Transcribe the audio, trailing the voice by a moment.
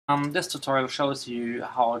This tutorial shows you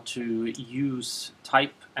how to use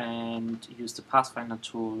type and use the Pathfinder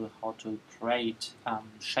tool, how to create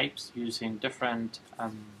shapes using different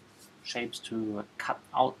shapes to cut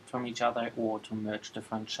out from each other or to merge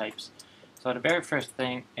different shapes. So the very first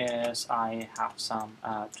thing is I have some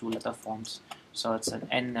two letter forms. So it's an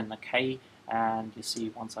N and a K, and you see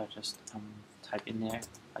once I just type in there,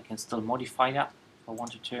 I can still modify that if I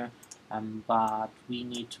wanted to. But we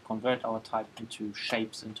need to convert our type into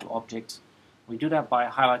shapes, into objects. We do that by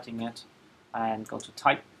highlighting it and go to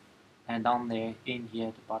type, and down there in here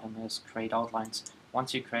at the bottom is create outlines.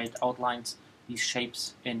 Once you create outlines, these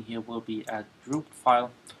shapes in here will be a grouped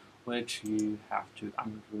file which you have to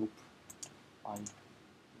ungroup by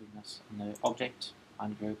doing this on the object,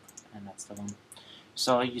 ungroup, and that's the one.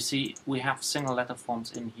 So you see we have single letter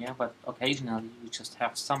forms in here, but occasionally we just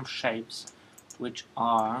have some shapes which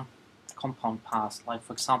are compound paths, like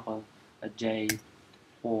for example a J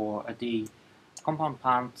or a D. Compound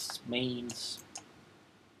paths means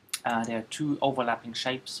there are two overlapping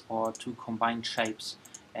shapes or two combined shapes,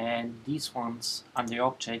 and these ones on the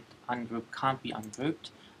object ungroup can't be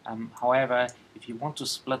ungrouped. However, if you want to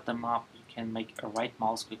split them up, you can make a right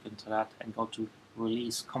mouse click into that and go to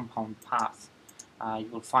release compound path. You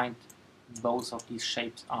will find both of these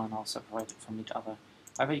shapes are now separated from each other.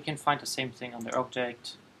 However, you can find the same thing on the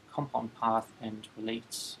object, compound path, and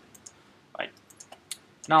relates. Right.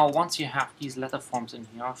 Now, once you have these letter forms in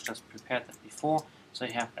here, I've just prepared that before. So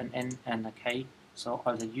you have an N and a K. So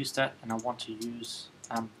I'll use that, and I want to use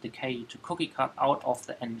the K to cookie cut out of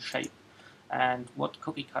the N shape. And what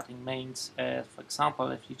cookie cutting means is, for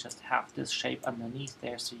example, if you just have this shape underneath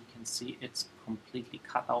there, so you can see it's completely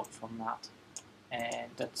cut out from that.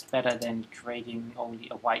 And that's better than creating only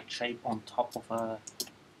a white shape on top of a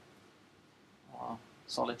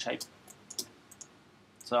solid shape.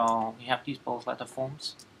 So we have these both letter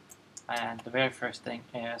forms, and the very first thing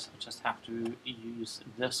is I just have to use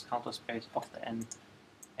this counter space of the N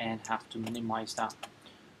and have to minimize that.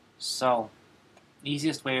 So the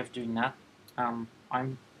easiest way of doing that,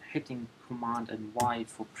 I'm hitting Command and Y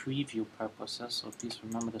for preview purposes, so please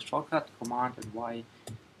remember the shortcut. Command and Y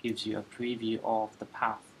gives you a preview of the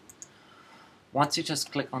path. Once you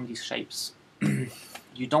just click on these shapes,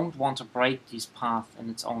 you don't want to break these paths in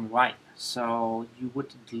its own right, so you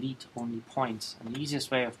would delete only points. And the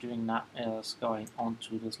easiest way of doing that is going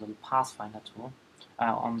onto this little pathfinder tool,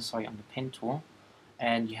 on the pen tool,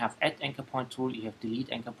 and you have add anchor point tool, you have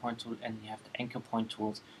delete anchor point tool, and you have the anchor point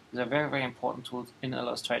tools. These are very, very important tools in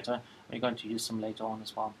Illustrator. We're going to use them later on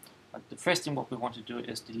as well. But the first thing what we want to do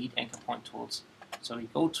is delete anchor point tools. So we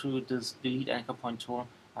go to this delete anchor point tool.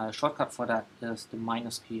 Shortcut for that is the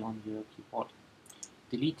minus key on your keyboard.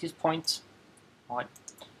 Delete these points, right?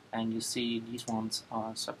 And you see these ones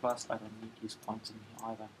are surplus. I don't need these points in here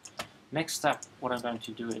either. Next step, what I'm going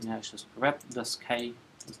to do is just grab this K,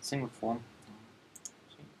 this single form.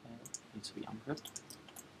 Needs to be ungrouped.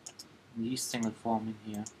 These single form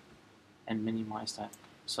in here and minimize that.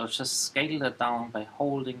 So just scale that down by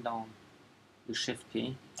holding down the shift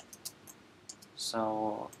key.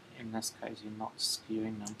 So in this case you're not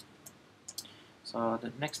skewing them. So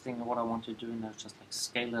the next thing what I want to do now is just like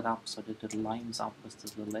scale it up so that it lines up with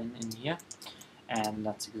this little N in here, and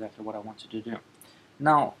that's exactly what I wanted to do.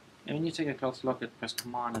 Now when you take a close look at press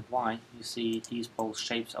Command and Y, you see these both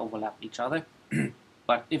shapes overlap each other.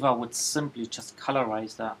 But if I would simply just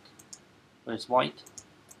colorize that with white,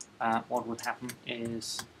 what would happen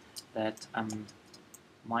is that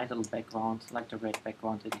my little background, like the red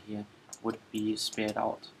background in here, would be spared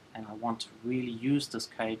out, and I want to really use this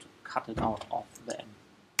K to cut it out of the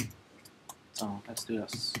N. So let's do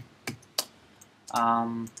this.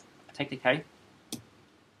 Take the K,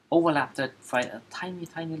 overlap that by a tiny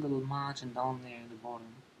little margin down there in the bottom,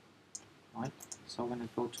 right? So when I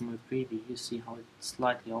go to my preview, you see how it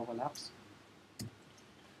slightly overlaps.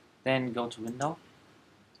 Then go to Window,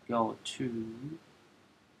 go to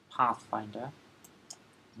Pathfinder,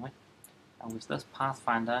 right? And with this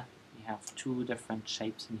Pathfinder, we have two different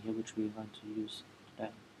shapes in here which we're going to use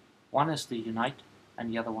today. One is the Unite,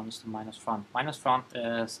 and the other one is the minus front. Minus front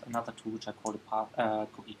is another tool which I call the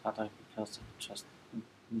cookie cutter, because it just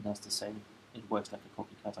does the same. It works like a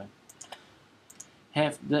cookie cutter.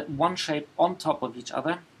 Have the one shape on top of each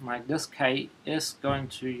other, like this K is going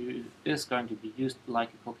to be used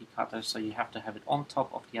like a cookie cutter, so you have to have it on top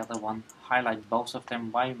of the other one. Highlight both of them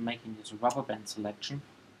by making this rubber band selection,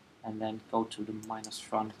 and then go to the minus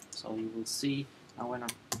front. So you will see now when I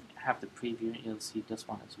have the preview, you'll see this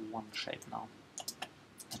one is one shape now.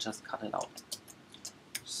 I just cut it out.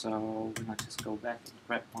 So when I just go back and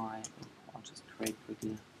grab my, I'll just create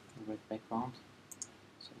quickly a red background.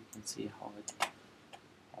 So you can see how it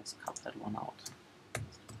has cut that one out. Do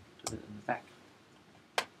it in the back.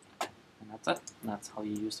 And that's it. And that's how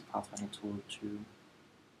you use the Pathfinder tool to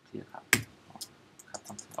clear cut or cut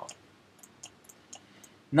something out.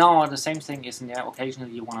 Now the same thing is in there.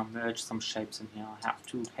 Occasionally you want to merge some shapes in here. I have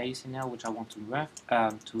two Ks in there which I want to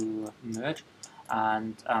merge,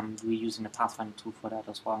 and we're using the Pathfinder tool for that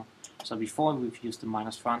as well. So before we've used the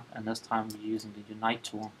minus front, and this time we're using the unite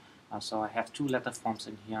tool. So I have two letter forms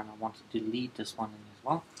in here, and I want to delete this one in as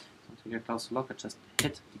well. So to get a closer look, I just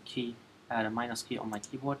hit the key, the minus key on my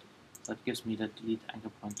keyboard. So it gives me the delete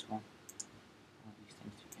anchor point tool. All these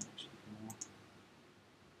things you can actually ignore.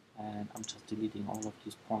 And I'm just deleting all of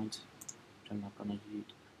these points, which I'm not going to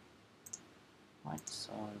delete. Right,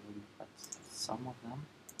 so I will put some of them.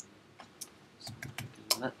 So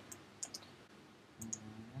delete it.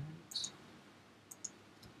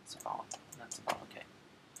 That's about okay.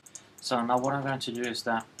 So now what I'm going to do is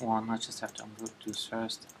that one, I just have to ungroup this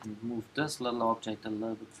first and move this little object a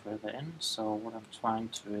little bit further in. So what I'm trying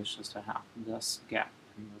to do is just to have this gap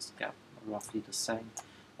and this gap roughly the same.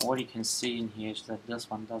 What you can see in here is that this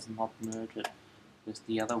one does not merge it with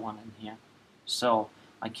the other one in here. So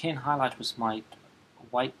I can highlight with my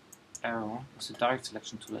white arrow, with the direct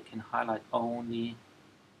selection tool, I can highlight only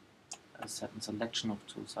a certain selection of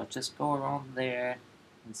tools. So I just go around there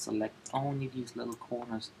and select only these little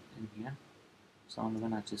corners in here. So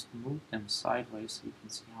when I just move them sideways, so you can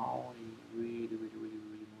see how they really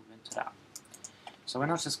move into that. So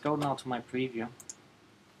when I just go now to my preview,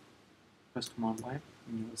 press Command Y,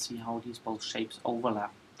 and you will see how these both shapes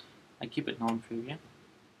overlap. I keep it non-preview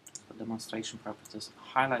for demonstration purposes.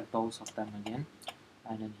 Highlight both of them again,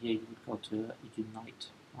 and then here you would go to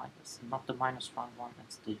Unite. Right, it's not the minus front one,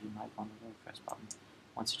 it's the Unite one, the very first button.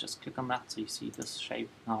 Once you just click on that, so you see this shape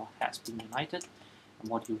now has been united. And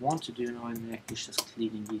what you want to do now in there is just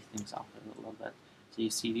cleaning these things up a little bit. So you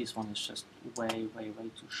see this one is just way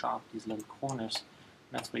too sharp, these little corners.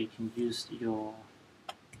 And that's where you can use your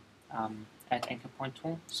add anchor point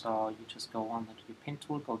tool. So you just go on to your pin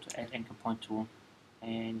tool, go to add anchor point tool,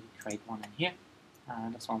 and you create one in here.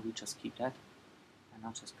 And this one we just keep that. And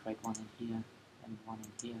I'll just create one in here and one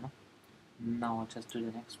in here. Now I'll just do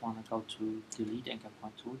the next one. I go to delete anchor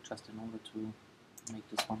point tool just in order to make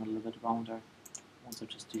this one a little bit rounder. Once I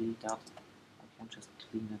just delete that, I can just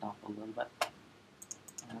clean it up a little bit.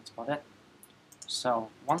 And that's about it. So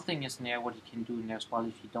one thing is in there, what you can do in there as well,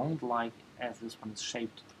 if you don't like as this one is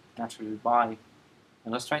shaped naturally by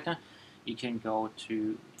Illustrator, you can go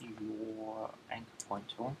to your anchor point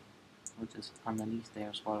tool, which is underneath there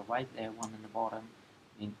as well, right there, one in the bottom.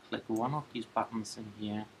 You can click one of these buttons in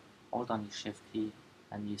here, hold down the shift key,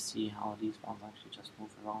 and you see how these ones actually just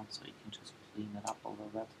move around, so you can just clean it up a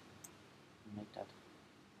little bit and make that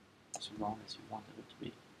as round as you wanted it to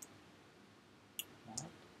be. Right.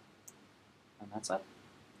 And that's it.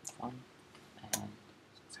 Fun and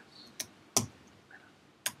success.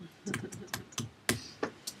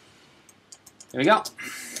 There we go.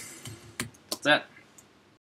 That's it.